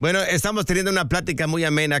Bueno, estamos teniendo una plática muy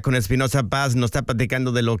amena con Espinoza Paz. Nos está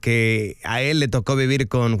platicando de lo que a él le tocó vivir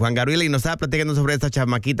con Juan Gabriel y nos estaba platicando sobre esta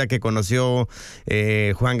chamaquita que conoció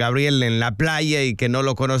Juan Gabriel en la playa y que no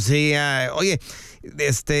lo conocía. Oye,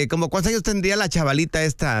 ¿como cuántos años tendría la chavalita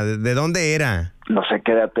esta? ¿De dónde era? No sé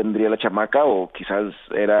qué edad tendría la chamaca, o quizás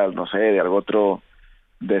era, no sé, de algo otro,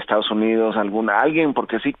 de Estados Unidos, alguien,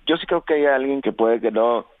 porque sí, yo sí creo que hay alguien que puede que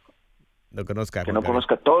no Conozca a que Juan no Gabriel.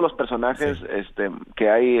 conozca todos los personajes, Sí. que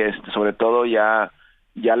hay, sobre todo ya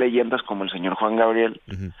leyendas como el señor Juan Gabriel.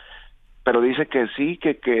 Uh-huh. Pero dice que sí,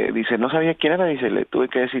 que dice, no sabía quién era, dice, le tuve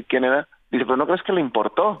que decir quién era, dice, pero no crees que le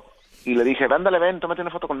importó, y le dije, ándale, ven, tómate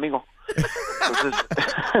una foto conmigo. Entonces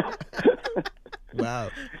Wow.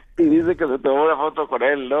 y dice que se tomó una foto con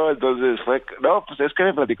él, ¿no? Entonces pues es que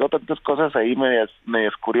me platicó tantas cosas ahí medias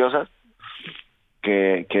curiosas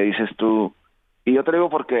que dices tú. Y yo te digo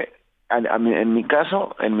porque en mi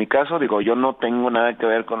caso, digo, yo no tengo nada que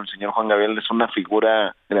ver con el señor Juan Gabriel, es una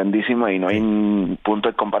figura grandísima y no hay Sí. un punto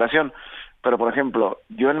de comparación. Pero, por ejemplo,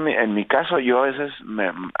 yo en mi caso, yo a veces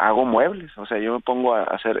me hago muebles, o sea, yo me pongo a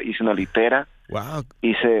hacer, hice una litera, Wow.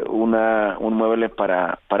 hice un mueble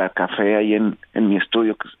para café ahí en mi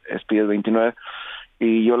estudio, que es Pies 29,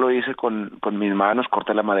 y yo lo hice con mis manos,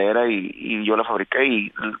 corté la madera y yo la fabriqué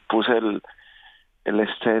y puse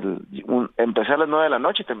empecé a las 9 de la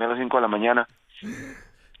noche y terminé a las 5 de la mañana.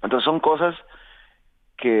 Entonces son cosas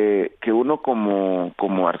que uno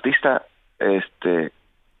como artista,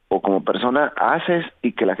 o como persona haces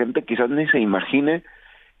y que la gente quizás ni se imagine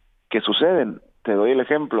que suceden. Te doy el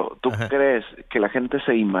ejemplo. ¿Tú Ajá. crees que la gente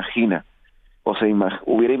se imagina o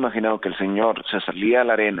hubiera imaginado que el señor se salía a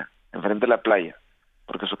la arena enfrente de la playa,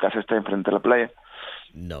 porque su casa está enfrente de la playa,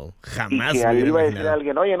 No, y jamás que me al hubiera iba a decir a imaginado.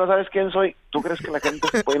 alguien, oye, ¿no sabes quién soy? ¿Tú crees que la gente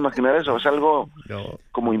se puede imaginar eso? Es algo No.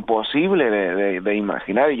 como imposible de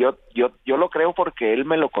imaginar, y yo lo creo porque él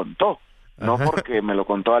me lo contó, no Ajá. porque me lo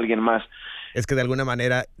contó alguien más. Es que de alguna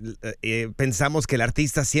manera pensamos que el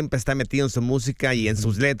artista siempre está metido en su música y en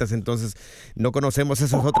sus letras, entonces no conocemos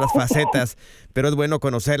esas otras facetas, pero es bueno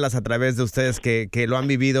conocerlas a través de ustedes que lo han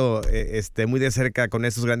vivido muy de cerca con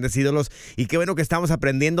esos grandes ídolos, y qué bueno que estamos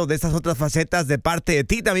aprendiendo de esas otras facetas de parte de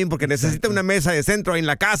ti también, porque necesita una mesa de centro en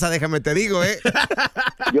la casa, déjame te digo, ¿eh?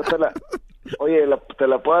 Yo te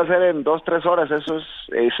la puedo hacer en 2, 3 horas, eso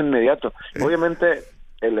es inmediato. Obviamente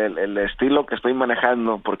el estilo que estoy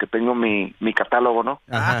manejando, porque tengo mi catálogo, ¿no?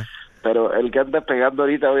 Ajá. Pero el que anda pegando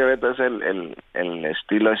ahorita obviamente es el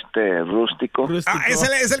estilo rústico.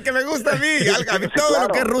 Es el que me gusta a mí. A mí Sí, todo lo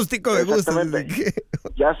que es claro, rústico me gusta. Así exactamente.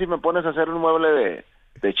 que... Ya si me pones a hacer un mueble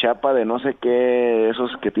de chapa, de no sé qué,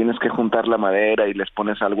 esos que tienes que juntar la madera y les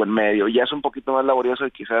pones algo en medio, ya es un poquito más laborioso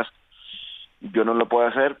y quizás yo no lo puedo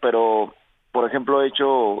hacer, pero por ejemplo he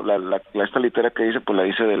hecho esta litera que hice, pues la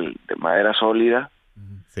hice de madera sólida,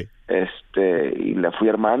 Sí. y la fui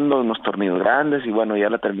armando unos tornillos grandes y bueno, ya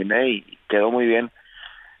la terminé y quedó muy bien.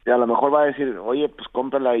 Y a lo mejor va a decir, oye, pues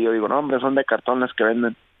cómprala, y yo digo, no, hombre, son de cartón las que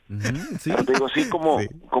venden. Ujú, sí. Pero te digo, sí, Sí.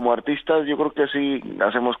 como artistas, yo creo que sí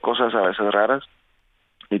hacemos cosas a veces raras.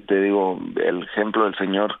 Y te digo, el ejemplo del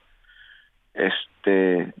señor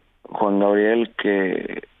Juan Gabriel,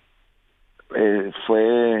 que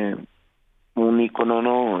fue un ícono,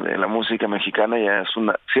 ¿no?, de la música mexicana, ya es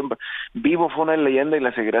siempre vivo, fue una leyenda y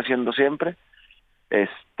la seguirá siendo siempre.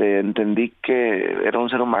 Entendí que era un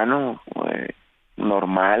ser humano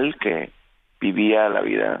normal, que vivía la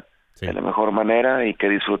vida de Sí. la mejor manera y que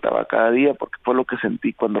disfrutaba cada día, porque fue lo que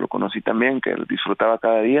sentí cuando lo conocí también, que él disfrutaba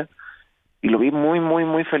cada día, y lo vi muy, muy,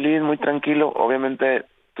 muy feliz, muy tranquilo. Obviamente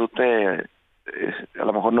a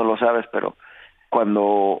lo mejor no lo sabes, pero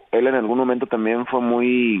cuando él en algún momento también fue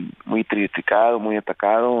muy, muy criticado, muy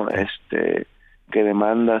atacado, Sí. que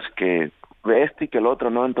demandas, que y que el otro,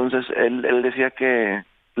 ¿no? Entonces él decía que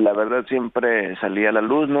la verdad siempre salía a la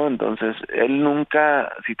luz, ¿no? Entonces él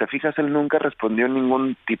nunca, si te fijas, él nunca respondió a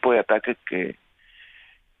ningún tipo de ataque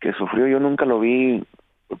que sufrió. Yo nunca lo vi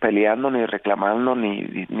peleando, ni reclamando,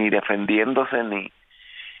 ni defendiéndose,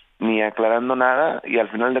 ni aclarando nada, y al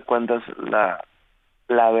final de cuentas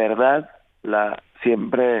la verdad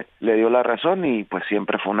siempre le dio la razón, y pues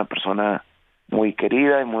siempre fue una persona muy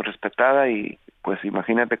querida y muy respetada. Y pues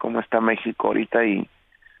imagínate cómo está México ahorita y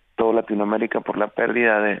toda Latinoamérica por la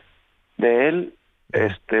pérdida de él.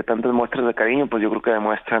 Tantas muestras de cariño, pues yo creo que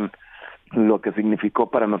demuestran lo que significó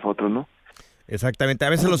para nosotros, ¿no? Exactamente. A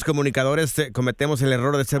veces los comunicadores cometemos el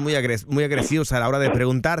error de ser muy agresivos a la hora de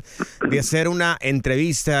preguntar, de hacer una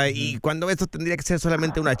entrevista y cuando esto tendría que ser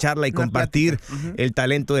solamente una charla y compartir el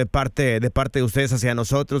talento de parte de ustedes hacia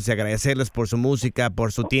nosotros y agradecerles por su música,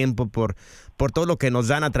 por su tiempo, por todo lo que nos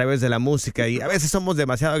dan a través de la música. Y a veces somos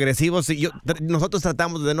demasiado agresivos y nosotros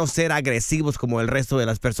tratamos de no ser agresivos como el resto de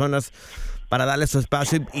las personas para darles su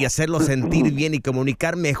espacio y hacerlos sentir bien y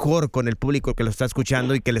comunicar mejor con el público que lo está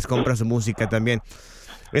escuchando y que les compra su música también.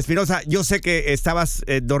 Espinoza, yo sé que estabas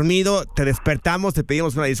dormido, te despertamos, te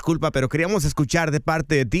pedimos una disculpa, pero queríamos escuchar de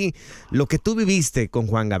parte de ti lo que tú viviste con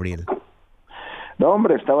Juan Gabriel. No,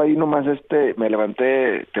 hombre, estaba ahí nomás, me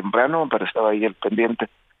levanté temprano, pero estaba ahí el pendiente.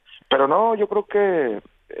 Pero no, yo creo que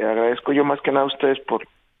agradezco yo más que nada a ustedes por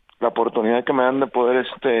la oportunidad que me dan de poder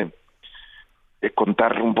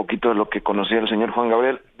contar un poquito de lo que conocía el señor Juan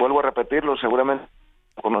Gabriel. Vuelvo a repetirlo, seguramente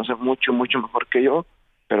conoce mucho, mucho mejor que yo,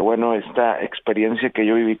 pero bueno, esta experiencia que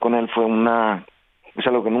yo viví con él es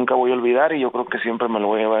algo que nunca voy a olvidar y yo creo que siempre me lo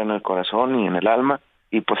voy a llevar en el corazón y en el alma,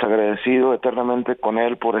 y pues agradecido eternamente con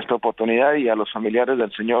él por esta oportunidad, y a los familiares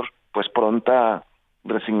del señor, pues pronta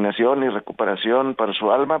resignación y recuperación para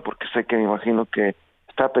su alma, porque sé que me imagino que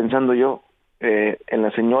estaba pensando yo en la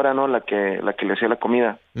señora, ¿no? La que le hacía la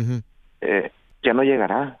comida. Uh-huh. Ya no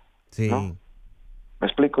llegará, sí. ¿no? Me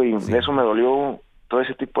explico, y sí. Eso me dolió, todo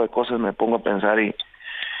ese tipo de cosas me pongo a pensar, y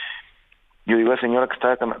yo digo a la señora que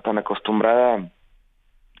estaba tan acostumbrada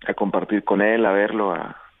a compartir con él, a verlo,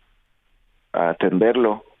 a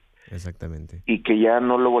atenderlo. Exactamente. Y que ya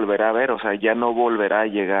no lo volverá a ver, o sea, ya no volverá a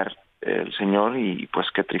llegar el señor, y pues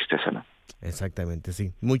qué tristeza, ¿no? Exactamente,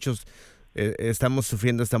 sí. Muchos estamos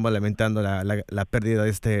sufriendo, estamos lamentando la pérdida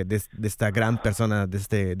de esta gran persona, de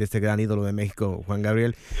este gran ídolo de México, Juan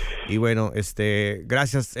Gabriel. Y bueno,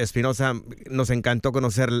 gracias, Espinoza. Nos encantó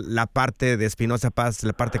conocer la parte de Espinoza Paz,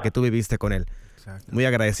 la parte que tú viviste con él. Exacto. Muy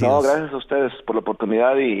agradecidos. No, gracias a ustedes por la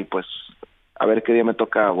oportunidad, y pues a ver qué día me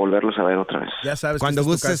toca volverlos a ver otra vez. Ya sabes, cuando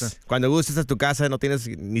gustes a tu casa, no tienes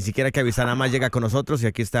ni siquiera que avisar, nada más llega con nosotros y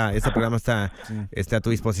aquí está, este programa está a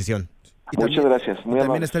tu disposición. Muchas gracias.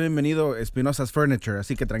 También está bienvenido Espinoza's Furniture,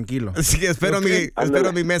 así que tranquilo. Sí, espero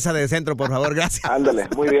mi mesa de centro, por favor, gracias. Ándale,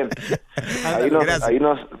 muy bien.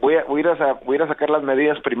 Voy a ir a sacar las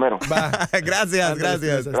medidas primero. Va. Gracias.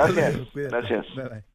 Gracias. Bye.